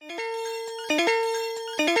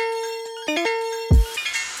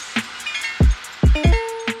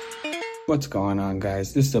What's going on,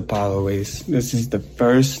 guys? This is Apollo Ace. This is the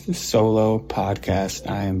first solo podcast.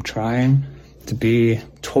 I am trying to be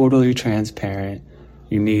totally transparent.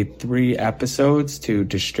 You need 3 episodes to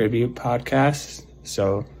distribute podcasts.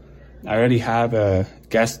 So I already have a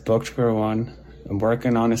guest booked for one. I'm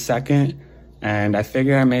working on a second, and I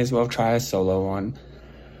figure I may as well try a solo one.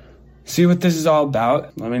 See what this is all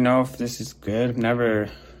about. Let me know if this is good. I've never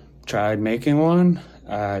tried making one.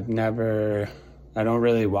 I don't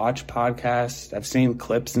really watch podcasts. I've seen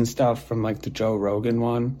clips and stuff from like the Joe Rogan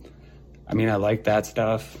one. I mean, I like that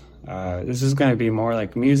stuff. This is going to be more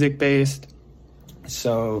like music based.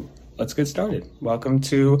 So let's get started. Welcome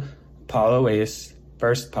to Apollo Ace,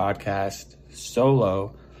 first podcast,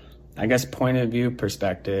 solo, I guess point of view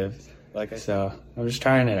perspective. So I'm just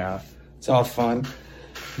trying it out. It's all fun.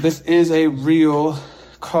 This is a real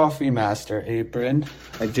Coffee Master apron.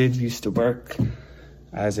 I did used to work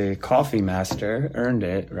as a coffee master, earned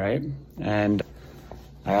it, right? And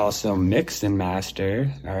I also mix and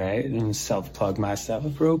master, all right? And self-plug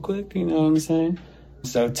myself real quick, you know what I'm saying?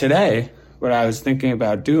 So today, what I was thinking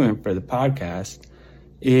about doing for the podcast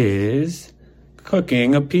is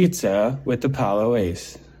cooking a pizza with Apollo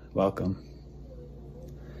Ace. Welcome.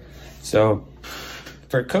 So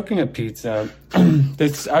for cooking a pizza,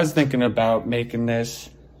 I was thinking about making this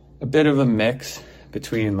a bit of a mix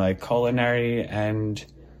between like culinary and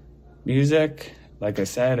music. Like I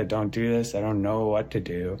said, I don't do this. I don't know what to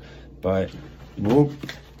do. But, whoop,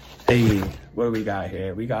 hey, what do we got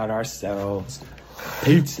here? We got ourselves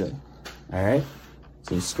pizza. All right?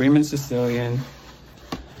 So Screaming Sicilian.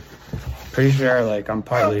 Pretty sure like I'm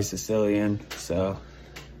partly Sicilian. So,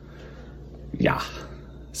 yeah.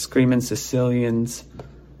 Screaming Sicilians,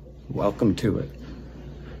 welcome to it.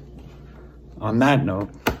 On that note,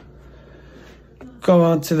 go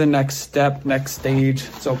on to the next step, next stage.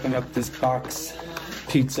 Let's open up this box.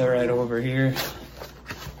 Pizza right over here.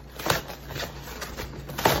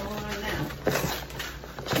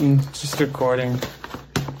 Just recording.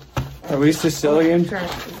 Are we Sicilian?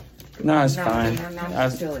 No, it's fine. We're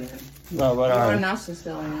not Sicilian. Well, what are we? We're not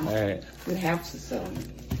Sicilian. All right. We have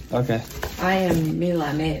Sicilian. Okay. I am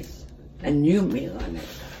Milanese, and you Milanese.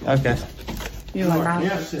 Okay. You are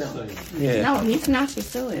not Sicilian. Yeah. No, he's not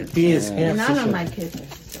Sicilian. He is half None of my Sicilian. kids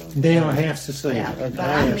are Sicilian. They are half Sicilian. Yeah, but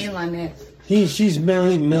I'm Milanese. She's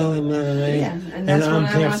Milanese, Yeah, and that's I'm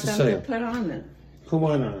what I half want them to Sicilian. put on it. Who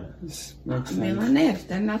on it? Milanese,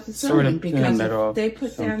 they're not Sort Sicilian of in the because middle if they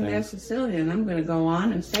put down something. they're Sicilian, I'm going to go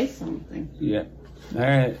on and say something. Yeah. All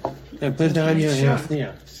right. They put down your Sure. half,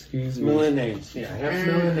 yeah. Excuse me. Milanese, yeah. Half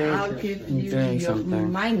And Milanese. I'll give I'm doing you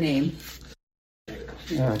something. my name,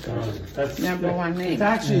 Oh, God. That's number one name. It's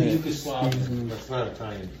actually Yugoslavian. That's not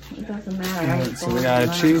Italian. It doesn't matter. All I right, was so we born got a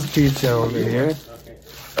in cheese pizza over here.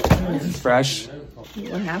 Fresh.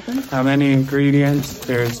 What happened? How many ingredients?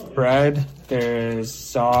 There's bread, there's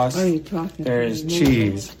sauce, What are you talking there's about?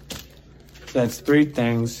 cheese. That's 3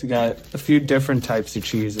 things. You got a few different types of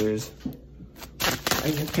cheeses. Are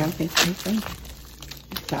you talking something?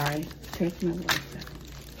 Sorry. Take my life.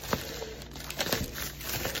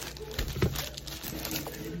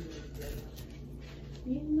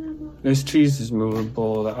 This cheese is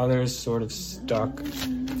movable, the other is sort of stuck.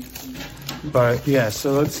 But yeah,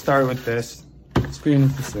 so let's start with this. Screaming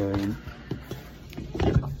Sicilian.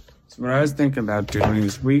 So what I was thinking about doing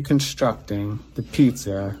is reconstructing the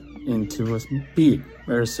pizza into a beat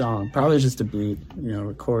or a song. Probably just a beat, you know,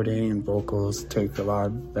 recording and vocals take a lot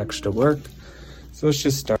of extra work. So let's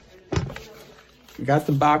just start. We got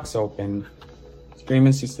the box open.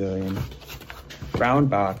 Screaming Sicilian. Round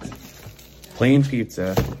box. Plain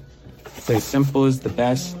pizza. Say simple is the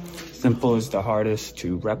best, simple is the hardest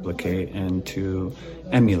to replicate and to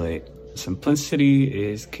emulate. Simplicity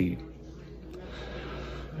is key.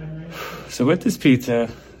 So with this pizza,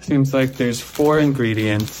 seems like there's 4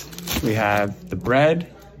 ingredients. We have the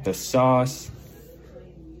bread, the sauce,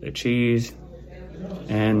 the cheese,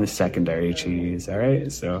 and the secondary cheese, all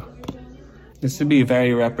right? So this would be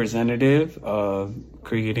very representative of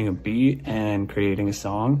creating a beat and creating a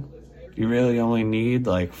song. You really only need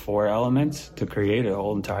like 4 elements to create a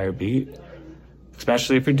whole entire beat,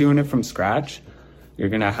 especially if you're doing it from scratch. You're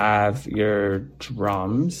gonna have your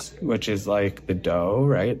drums, which is like the dough,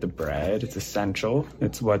 right? The bread, it's essential.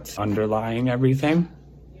 It's what's underlying everything.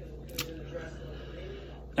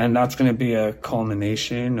 And that's gonna be a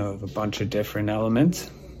culmination of a bunch of different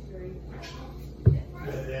elements.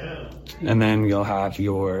 And then you'll have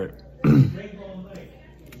your,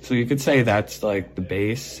 so you could say that's like the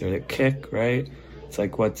bass or the kick, right? It's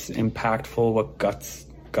like what's impactful, what guts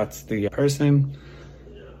guts the person.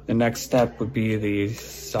 The next step would be the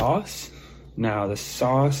sauce. Now the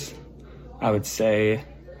sauce, I would say,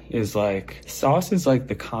 is like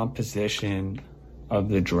the composition of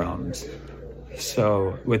the drums.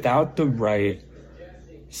 So without the right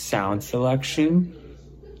sound selection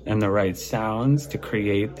and the right sounds to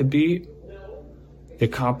create the beat, the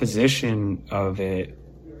composition of it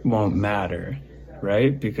won't matter,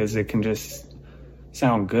 right? Because it can just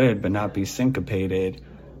sound good but not be syncopated.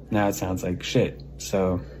 Now it sounds like shit.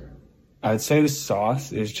 So I would say the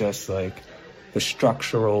sauce is just like the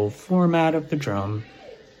structural format of the drum.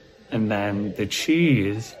 And then the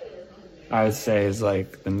cheese, I would say, is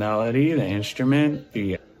like the melody, the instrument,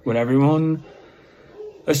 what everyone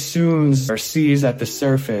assumes or sees at the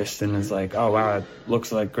surface and is like, oh wow, it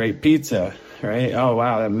looks like great pizza, right? Oh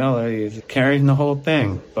wow, that melody is carrying the whole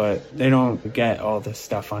thing. But they don't get all the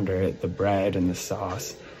stuff under it, the bread and the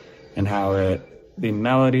sauce, and how the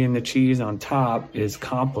melody and the cheese on top is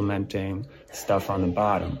complementing stuff on the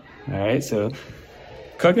bottom. All right, so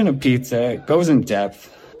cooking a pizza, it goes in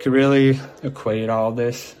depth. Could really equate all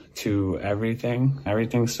this to everything.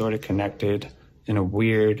 Everything's sort of connected in a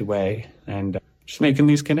weird way, and just making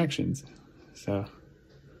these connections. So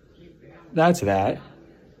that's that.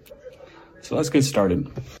 So let's get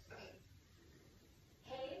started.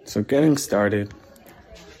 So getting started,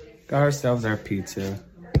 got ourselves our pizza.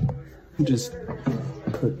 Just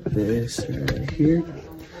put this right here.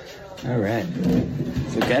 All right,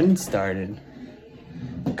 so getting started,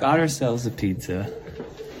 got ourselves a pizza.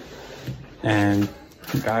 And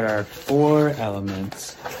we got our 4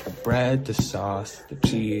 elements: the bread, the sauce, the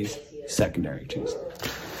cheese, secondary cheese.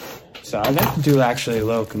 So I'd like to do actually a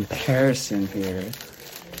little comparison here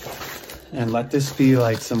and let this be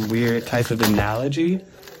like some weird type of analogy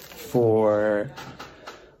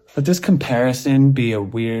let this comparison be a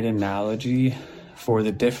weird analogy for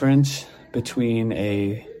the difference between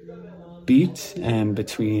a beat and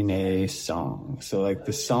between a song. So like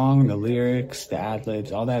the song, the lyrics, the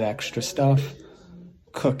ad-libs, all that extra stuff,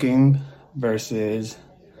 cooking versus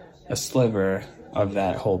a sliver of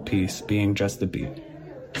that whole piece being just the beat.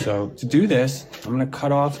 So to do this, I'm going to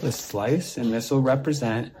cut off a slice, and this will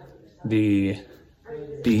represent the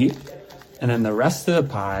beat, and then the rest of the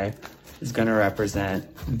pie is going to represent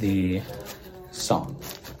the song,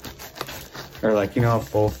 or like, a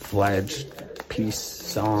full-fledged piece,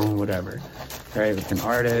 song, whatever, right? With an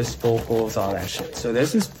artist, vocals, all that shit. So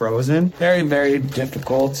this is frozen. Very, very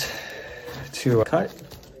difficult to cut.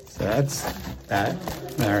 So that's that.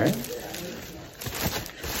 All right.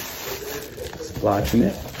 Splotching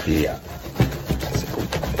it. Yeah.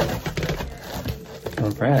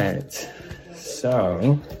 All right.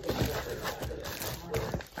 So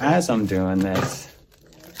as I'm doing this,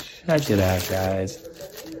 check it out, guys.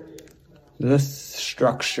 The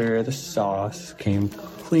structure, the sauce came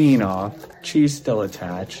clean off, cheese still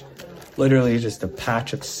attached, literally just a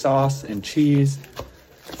patch of sauce and cheese,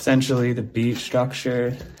 essentially the beat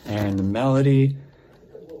structure and the melody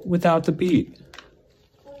without the beat.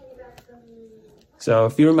 So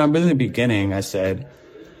if you remember in the beginning, I said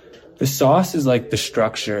the sauce is like the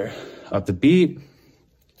structure of the beat,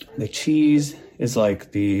 the cheese is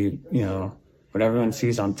like the, what everyone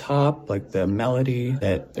sees on top, like the melody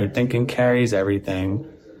that they're thinking carries everything.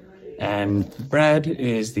 And bread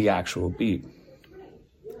is the actual beat.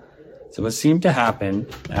 So what seemed to happen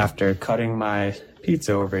after cutting my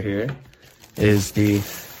pizza over here is the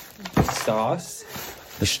sauce,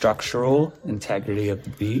 the structural integrity of the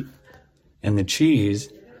beat, and the cheese,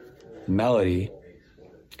 the melody,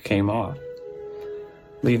 came off,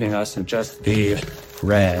 leaving us with just the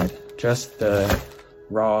bread, just the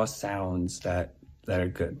raw sounds that are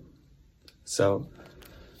good. So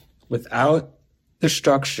without the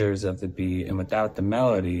structures of the beat and without the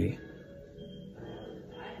melody,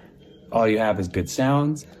 all you have is good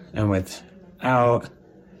sounds, and without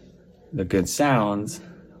the good sounds,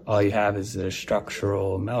 all you have is the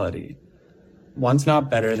structural melody. One's not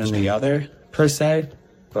better than the other per se,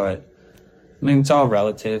 but it's all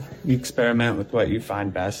relative. You experiment with what you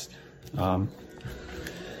find best.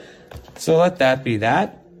 So let that be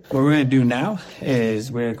that. What we're going to do now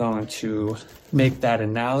is we're going to make that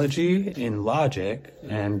analogy in logic,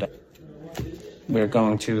 and we're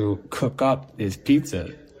going to cook up this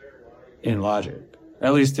pizza in logic. Or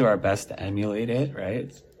at least do our best to emulate it, right?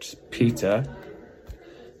 It's just pizza.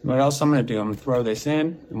 What else I'm going to do, I'm going to throw this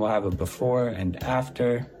in, and we'll have a before and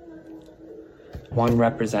after. One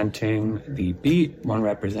representing the beat, one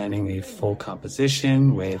representing the full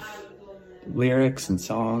composition with lyrics and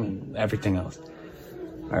song and everything else.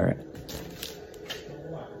 All right.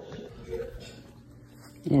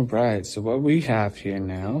 All right, so what we have here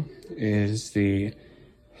now is the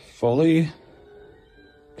fully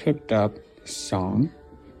cooked up song.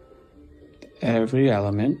 Every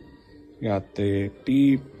element. You got the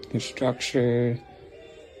beat, the structure,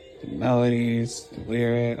 the melodies, the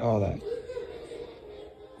lyric, all that.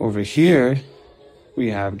 Over here,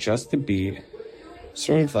 we have just the beat,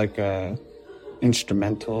 sort of like a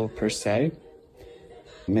instrumental per se,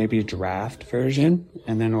 maybe a draft version.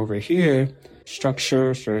 And then over here,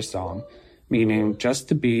 structure for a song, meaning just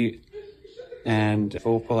the beat and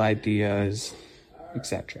vocal ideas,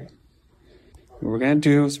 etc. What we're gonna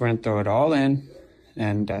do is we're gonna throw it all in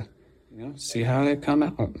and see how they come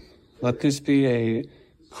out. Let this be a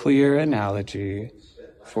clear analogy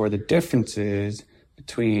for the differences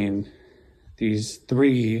between these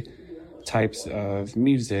three types of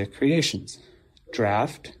music creations: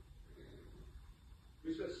 draft,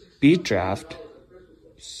 beat draft,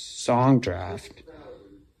 song draft,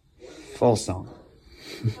 full song.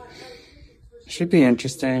 Should be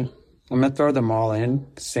interesting. I'm gonna throw them all in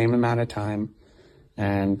the same amount of time,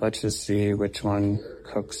 and let's just see which one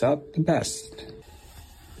cooks up the best.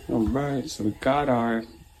 All right, so we got our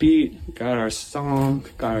beat, got our song,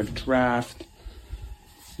 got our draft,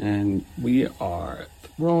 and we are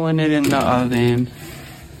throwing it in the oven,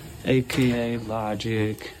 aka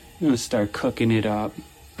Logic. I'm gonna start cooking it up.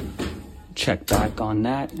 Check back on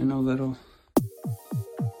that in a little.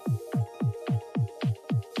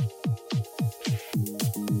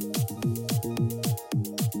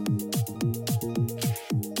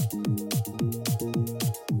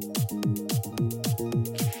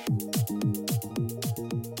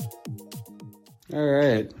 All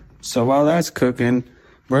right, so while that's cooking,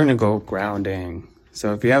 we're gonna go grounding.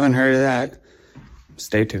 So if you haven't heard of that,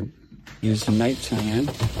 stay tuned. Use the nighttime.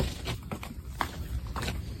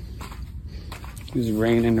 It was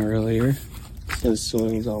raining earlier, so the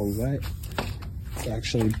soil's all wet. It's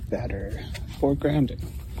actually better for grounding.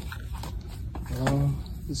 Well,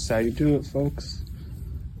 this is how you do it, folks.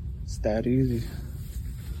 It's that easy.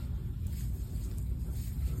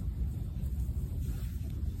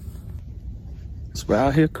 So we're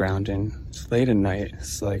out here grounding. It's late at night.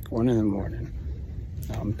 It's like 1 a.m.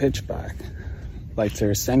 Pitch black. Lights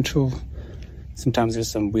are essential. Sometimes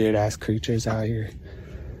there's some weird ass creatures out here.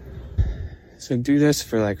 So do this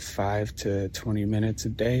for like 5 to 20 minutes a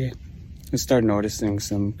day and start noticing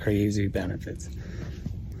some crazy benefits.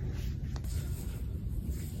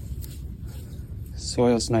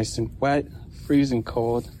 Soil's nice and wet, freezing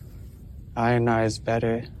cold, ionized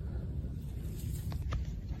better.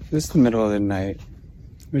 This is the middle of the night.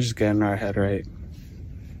 We're just getting our head right.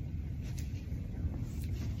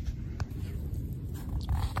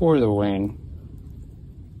 For the win.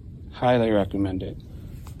 Highly recommend it.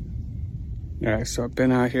 Alright, so I've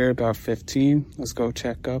been out here about 15. Let's go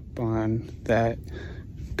check up on that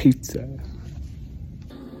pizza.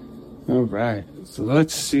 Alright, so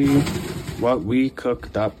let's see what we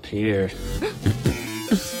cooked up here.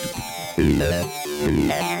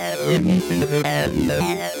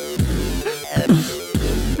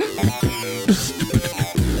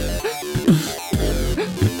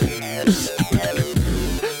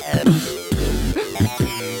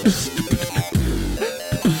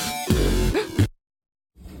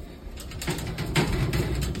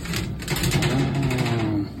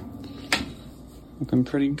 Looking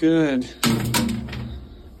pretty good.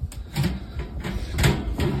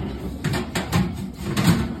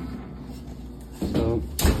 So,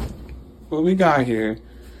 what we got here,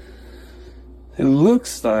 it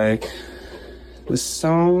looks like the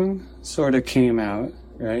song sort of came out,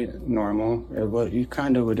 right? Normal, or what you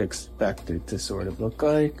kind of would expect it to sort of look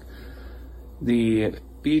like. The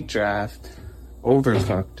beat draft,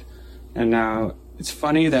 overcooked, and now it's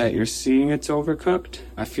funny that you're seeing it's overcooked.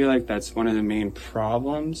 I feel like that's one of the main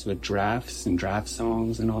problems with drafts and draft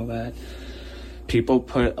songs and all that. People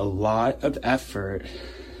put a lot of effort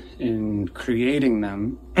in creating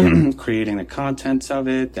them, creating the contents of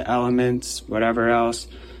it, the elements, whatever else.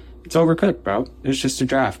 It's overcooked, bro. It's just a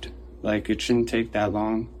draft. Like, it shouldn't take that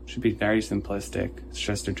long. It should be very simplistic. It's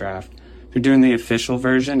just a draft. If you're doing the official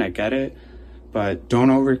version, I get it, but don't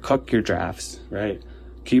overcook your drafts, right?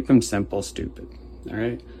 Keep them simple, stupid. All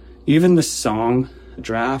right. Even the song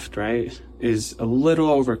draft, right, is a little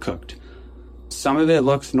overcooked. Some of it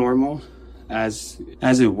looks normal as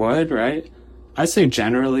it would, right? I say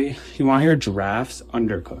generally you want your drafts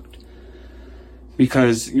undercooked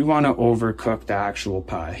because you want to overcook the actual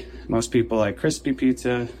pie. Most people like crispy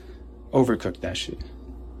pizza, overcook that shit.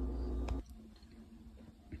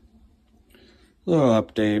 Little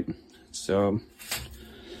update. So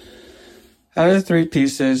out of the 3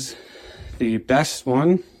 pieces, the best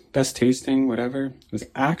one, best tasting, whatever, was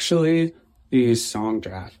actually the song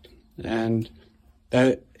draft. And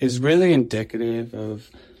that is really indicative of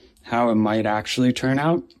how it might actually turn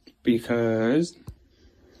out, because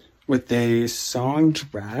with a song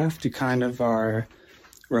draft, you kind of are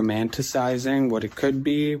romanticizing what it could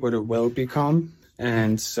be, what it will become.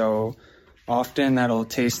 And so often that'll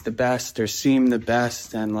taste the best or seem the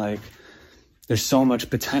best, and like there's so much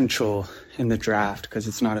potential in the draft because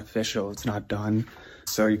it's not official, it's not done.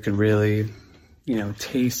 So you can really,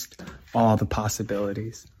 taste all the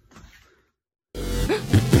possibilities.